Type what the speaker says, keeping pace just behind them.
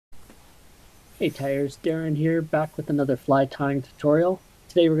Hey Tyers, Darren here, back with another fly tying tutorial.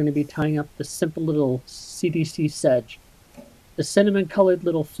 Today we're going to be tying up this simple little CDC Sedge. The cinnamon colored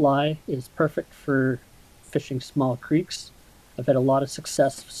little fly is perfect for fishing small creeks. I've had a lot of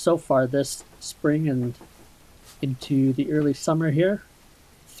success so far this spring and into the early summer here,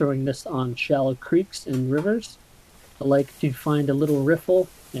 throwing this on shallow creeks and rivers. I like to find a little riffle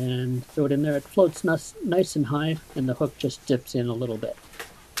and throw it in there. It floats nice and high and the hook just dips in a little bit.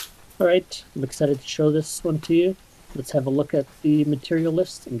 Alright, I'm excited to show this one to you. Let's have a look at the material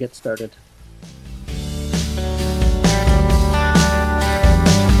list and get started.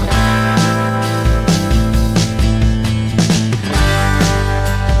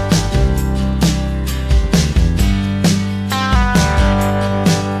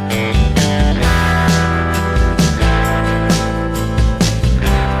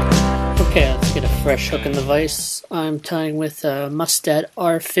 Okay, let's get a fresh hook in the vise. I'm tying with a Mustad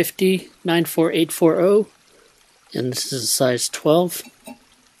R50 94840, and this is a size 12.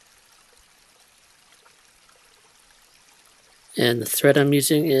 And the thread I'm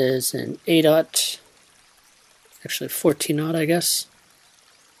using is an 8/0, actually 14/0 I guess,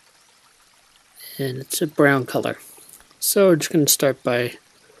 and it's a brown color. So we're just going to start by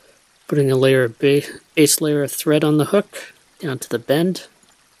putting a layer of base layer of thread on the hook down to the bend.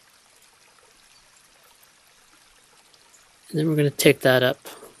 And then we're going to take that up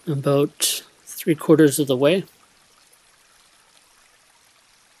about 3/4 of the way.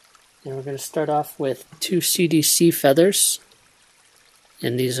 And we're going to start off with 2 CDC feathers.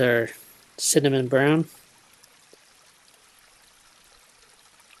 And these are cinnamon brown.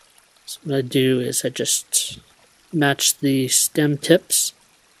 So what I do is I just match the stem tips,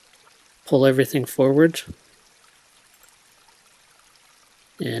 pull everything forward,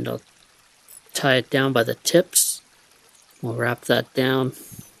 and I'll tie it down by the tips. We'll wrap that down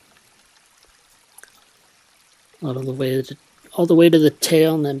all the way to the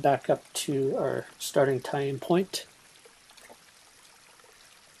tail and then back up to our starting tying point.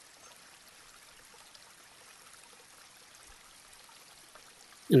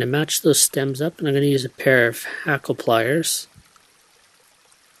 I'm going to match those stems up, and I'm going to use a pair of hackle pliers.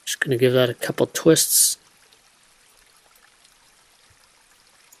 Just going to give that a couple twists.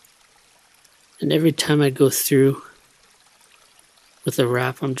 And every time I go through with a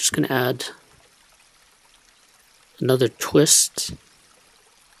wrap, I'm just going to add another twist. And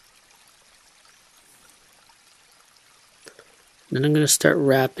then I'm going to start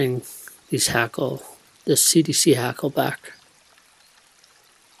wrapping this CDC hackle back.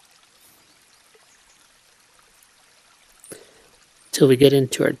 Until we get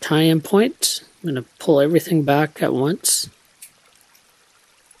into our tie-in point. I'm going to pull everything back at once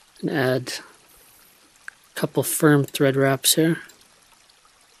and add a couple firm thread wraps here.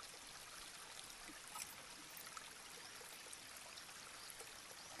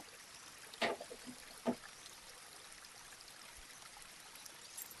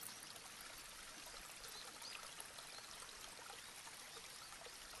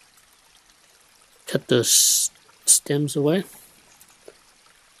 Cut those stems away.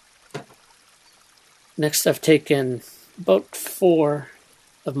 Next, I've taken about 4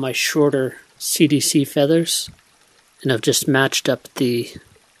 of my shorter CDC feathers, and I've just matched up the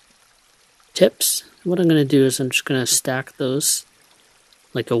tips. What I'm going to do is I'm just going to stack those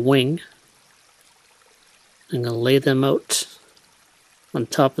like a wing. I'm going to lay them out on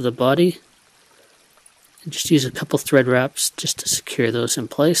top of the body and just use a couple thread wraps just to secure those in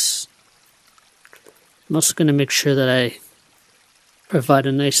place. I'm also going to make sure that I provide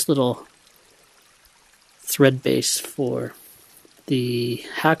a nice little thread base for the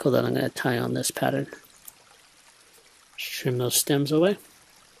hackle that I'm going to tie on this pattern. Just trim those stems away.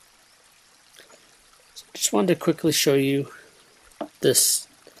 So just wanted to quickly show you this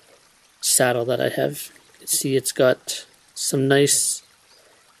saddle that I have. You can see it's got some nice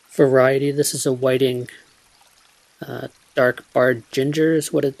variety. This is a whiting dark barred ginger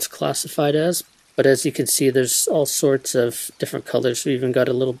is what it's classified as. But as you can see, there's all sorts of different colors. We even got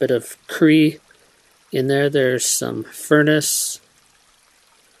a little bit of Cree in there. There's some furnace,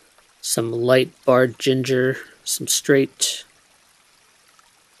 some light barred ginger, some straight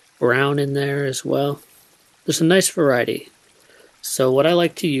brown in there as well. There's a nice variety. So what I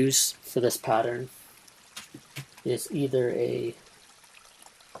like to use for this pattern is either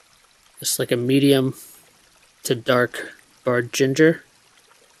just like a medium to dark barred ginger,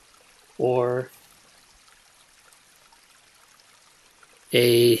 or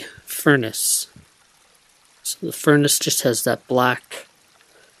a furnace. So the furnace just has that black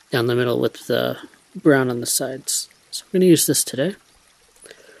down the middle with the brown on the sides. So I'm going to use this today.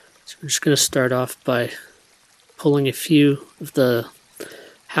 So I'm just going to start off by pulling a few of the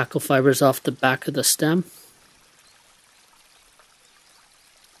hackle fibers off the back of the stem.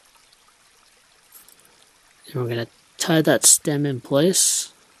 And we're going to tie that stem in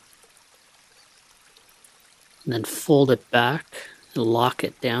place and then fold it back and lock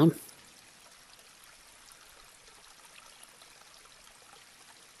it down.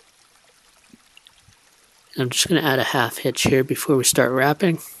 I'm just going to add a half hitch here before we start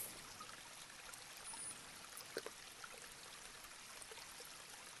wrapping.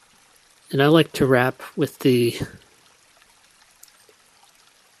 And I like to wrap with the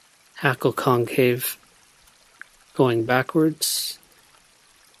hackle concave going backwards.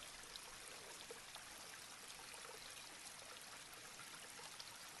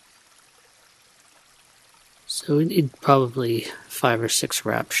 So we need probably 5 or 6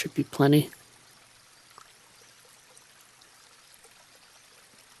 wraps, should be plenty.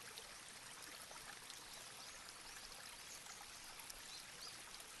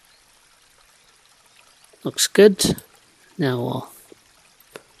 Looks good. Now we'll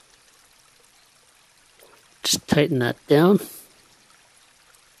just tighten that down.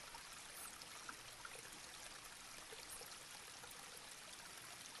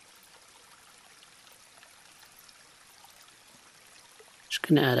 Just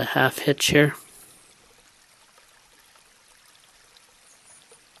going to add a half hitch here.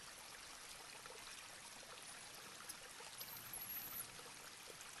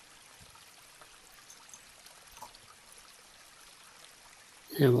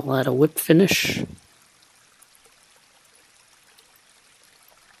 And we'll add a whip finish.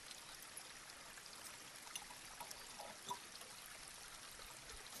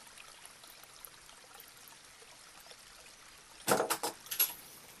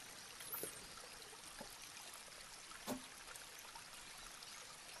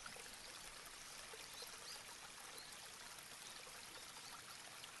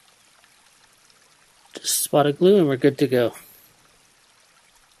 Just a spot of glue and we're good to go.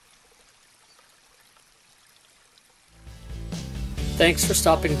 Thanks for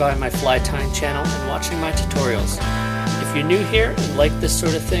stopping by my fly tying channel and watching my tutorials. If you're new here and like this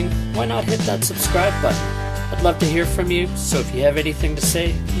sort of thing, why not hit that subscribe button? I'd love to hear from you, so if you have anything to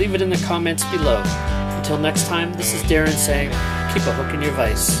say, leave it in the comments below. Until next time, this is Darren saying, keep a hook in your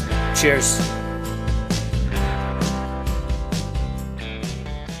vise. Cheers.